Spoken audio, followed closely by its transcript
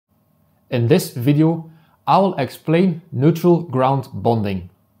In this video, I will explain neutral ground bonding,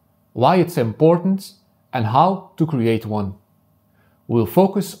 why it's important and how to create one. We'll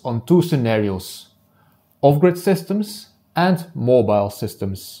focus on two scenarios, off-grid systems and mobile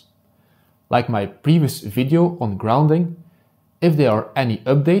systems. Like my previous video on grounding, if there are any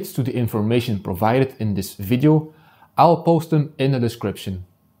updates to the information provided in this video, I'll post them in the description.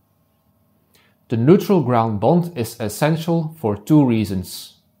 The neutral ground bond is essential for two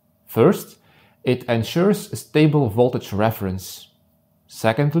reasons. First, it ensures a stable voltage reference.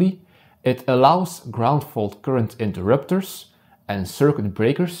 Secondly, it allows ground fault current interrupters and circuit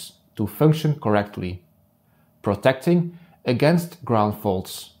breakers to function correctly, protecting against ground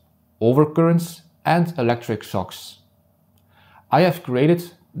faults, overcurrents and electric shocks. I have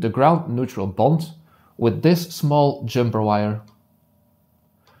created the ground neutral bond with this small jumper wire,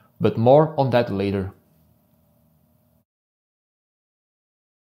 but more on that later.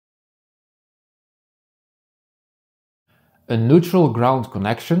 A neutral ground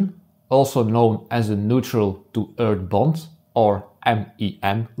connection, also known as a neutral to earth bond or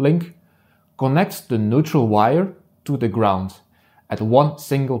NEM link, connects the neutral wire to the ground at one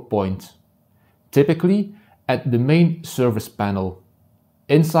single point, typically at the main service panel,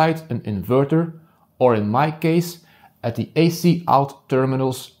 inside an inverter, or in my case, at the AC out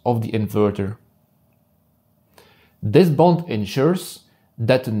terminals of the inverter. This bond ensures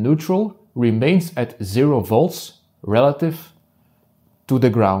that the neutral remains at 0 volts relative to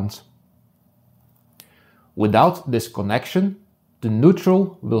the ground. Without this connection, the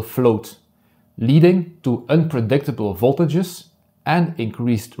neutral will float, leading to unpredictable voltages and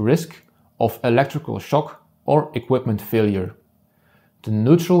increased risk of electrical shock or equipment failure. The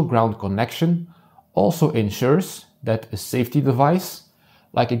neutral ground connection also ensures that a safety device,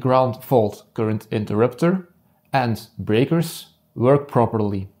 like a ground fault current interrupter and breakers, work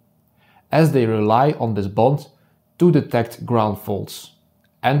properly, as they rely on this bond to detect ground faults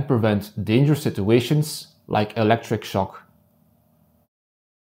and prevent dangerous situations like electric shock.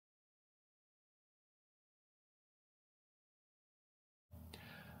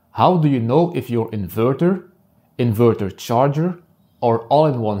 How do you know if your inverter, inverter charger, or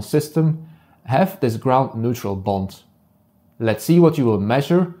all-in-one system have this ground neutral bond? Let's see what you will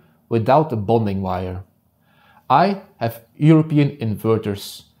measure without the bonding wire. I have European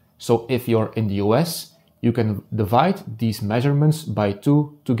inverters, so if you're in the US, you can divide these measurements by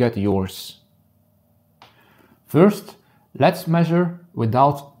 2 to get yours. First, let's measure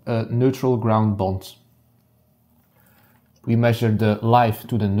without a neutral ground bond. We measure the live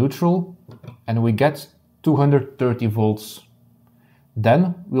to the neutral and we get 230 volts.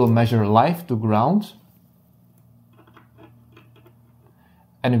 Then we'll measure live to ground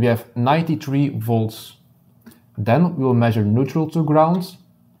and we have 93 volts. Then we'll measure neutral to ground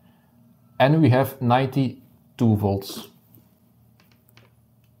and we have 92 volts.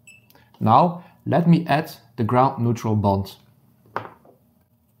 Now let me add the ground neutral bond.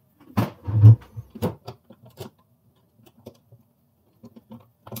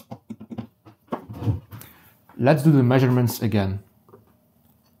 Let's do the measurements again.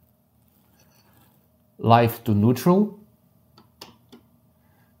 Live to neutral,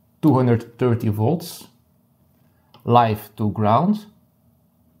 230 volts. Live to ground,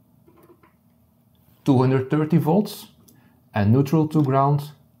 230 volts. And neutral to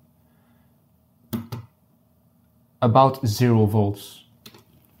ground, about 0 volts.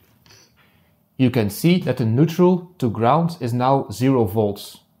 You can see that the neutral to ground is now 0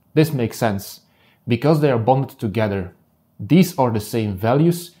 volts. This makes sense, because they are bonded together. These are the same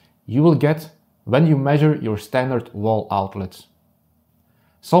values you will get when you measure your standard wall outlet.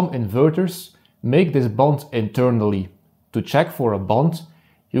 Some inverters make this bond internally. To check for a bond,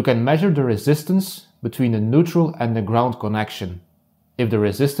 you can measure the resistance between the neutral and the ground connection. If the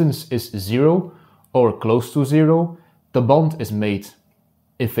resistance is 0 or close to 0, the bond is made.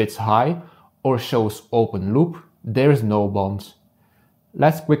 If it's high or shows open loop, there is no bond.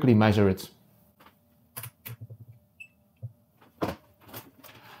 Let's quickly measure it.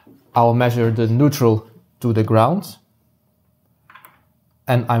 I'll measure the neutral to the ground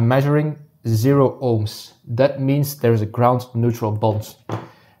and I'm measuring 0 ohms. That means there's a ground neutral bond.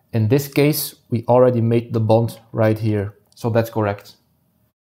 In this case, we already made the bond right here, so that's correct.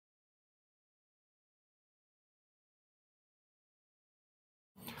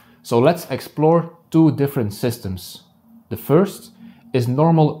 So let's explore two different systems. The first is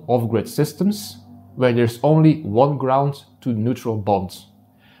normal off-grid systems, where there's only one ground to neutral bond.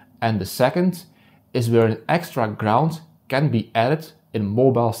 And the second is where an extra ground can be added in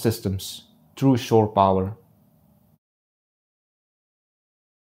mobile systems through shore power.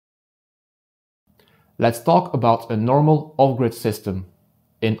 Let's talk about a normal off-grid system.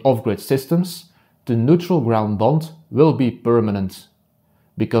 In off-grid systems, the neutral ground bond will be permanent,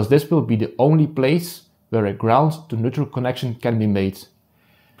 because this will be the only place where a ground to neutral connection can be made.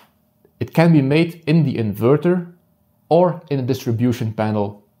 It can be made in the inverter or in a distribution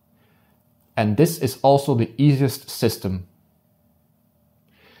panel. And this is also the easiest system.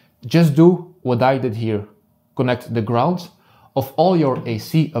 Just do what I did here. Connect the ground of all your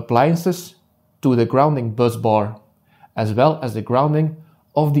AC appliances to the grounding bus bar, as well as the grounding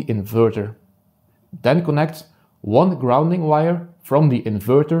of the inverter. Then connect one grounding wire from the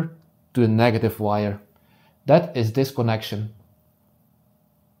inverter to the negative wire. That is this connection.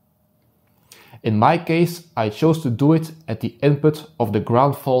 In my case, I chose to do it at the input of the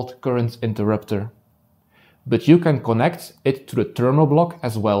ground fault current interrupter. But you can connect it to the terminal block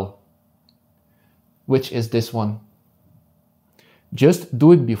as well, which is this one. Just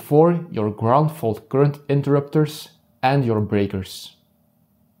do it before your ground fault current interrupters and your breakers.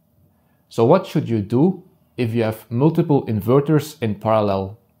 So what should you do if you have multiple inverters in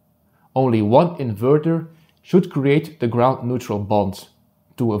parallel? Only one inverter should create the ground neutral bond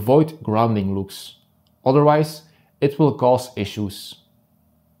to avoid grounding loops. Otherwise, it will cause issues.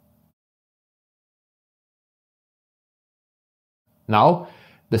 Now,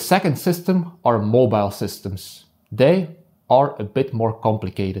 the second system are mobile systems. They are a bit more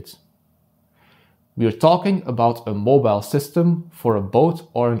complicated. We are talking about a mobile system for a boat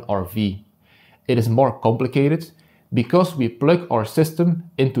or an RV. It is more complicated because we plug our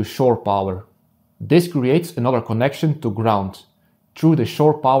system into shore power. This creates another connection to ground through the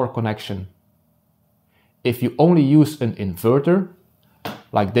shore power connection. If you only use an inverter,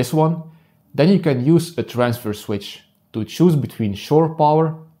 like this one, then you can use a transfer switch to choose between shore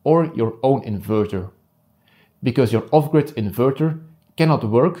power or your own inverter, because your off-grid inverter cannot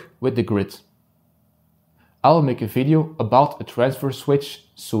work with the grid. I'll make a video about a transfer switch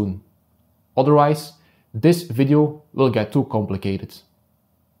soon. Otherwise, this video will get too complicated.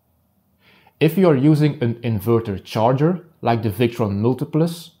 If you are using an inverter charger like the Victron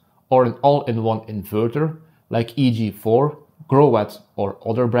Multiplus or an all-in-one inverter like EG4, Growatt or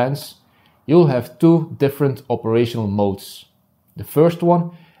other brands, you'll have two different operational modes. The first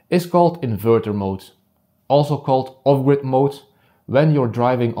one is called inverter mode, also called off-grid mode when you're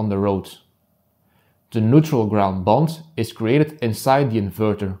driving on the road. The neutral ground bond is created inside the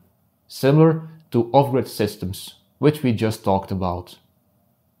inverter, similar to off-grid systems, which we just talked about.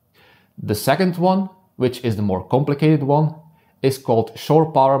 The second one, which is the more complicated one, is called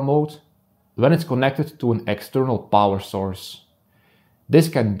shore power mode when it's connected to an external power source. This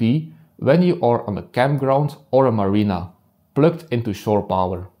can be when you are on a campground or a marina, plugged into shore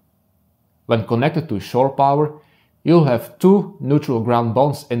power. When connected to shore power, you'll have two neutral ground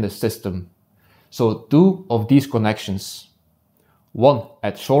bonds in the system. So two of these connections. One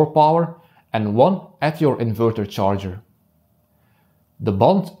at shore power and one at your inverter charger. The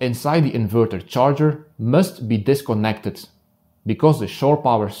bond inside the inverter charger must be disconnected because the shore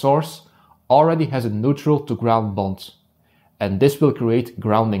power source already has a neutral to ground bond, and this will create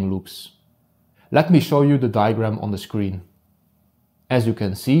grounding loops. Let me show you the diagram on the screen. As you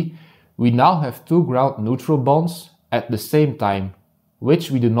can see, we now have two ground neutral bonds at the same time,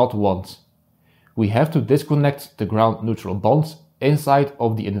 which we do not want. We have to disconnect the ground neutral bonds inside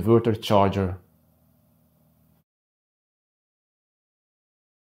of the inverter charger.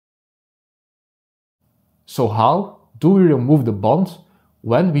 So how do we remove the bond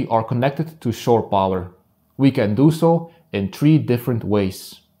when we are connected to shore power? We can do so in three different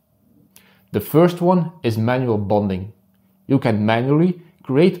ways. The first one is manual bonding. You can manually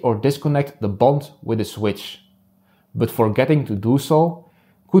create or disconnect the bond with a switch, but forgetting to do so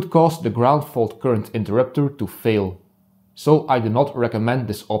could cause the ground fault current interrupter to fail, so I do not recommend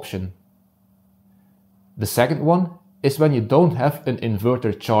this option. The second one is when you don't have an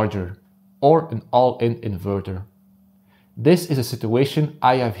inverter charger or an all-in inverter. This is a situation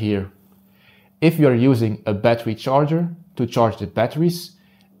I have here. If you are using a battery charger to charge the batteries,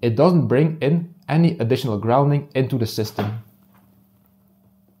 it doesn't bring in any additional grounding into the system.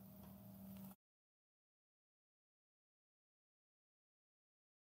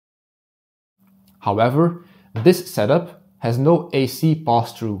 However, this setup has no AC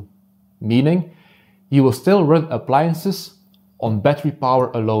pass-through, meaning you will still run appliances on battery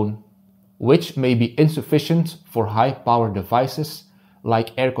power alone, which may be insufficient for high-power devices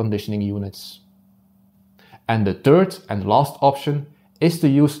like air conditioning units. And the third and last option is to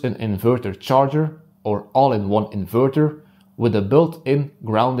use an inverter charger or all-in-one inverter with a built-in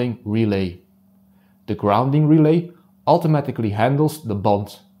grounding relay. The grounding relay automatically handles the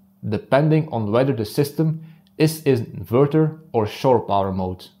bond, depending on whether the system is in inverter or shore power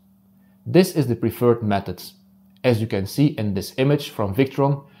mode. This is the preferred method. As you can see in this image from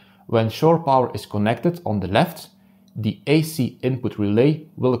Victron, when shore power is connected on the left, the AC input relay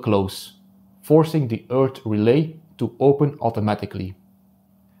will close, forcing the earth relay to open automatically.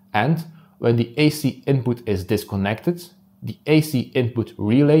 And when the AC input is disconnected, the AC input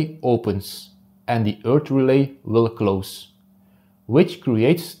relay opens and the earth relay will close, which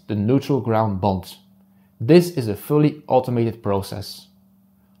creates the neutral ground bond. This is a fully automated process.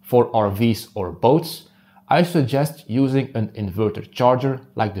 For RVs or boats, I suggest using an inverter charger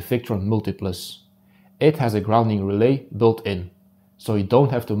like the Victron Multiplus. It has a grounding relay built in, so you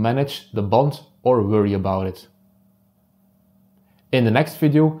don't have to manage the bond or worry about it. In the next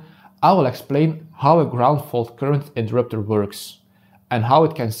video, I will explain how a ground fault current interrupter works and how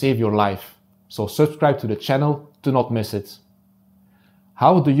it can save your life, so subscribe to the channel to not miss it.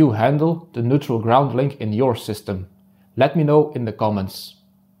 How do you handle the neutral ground link in your system? Let me know in the comments.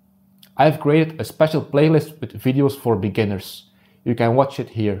 I have created a special playlist with videos for beginners. You can watch it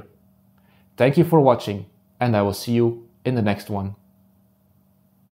here. Thank you for watching, and I will see you in the next one.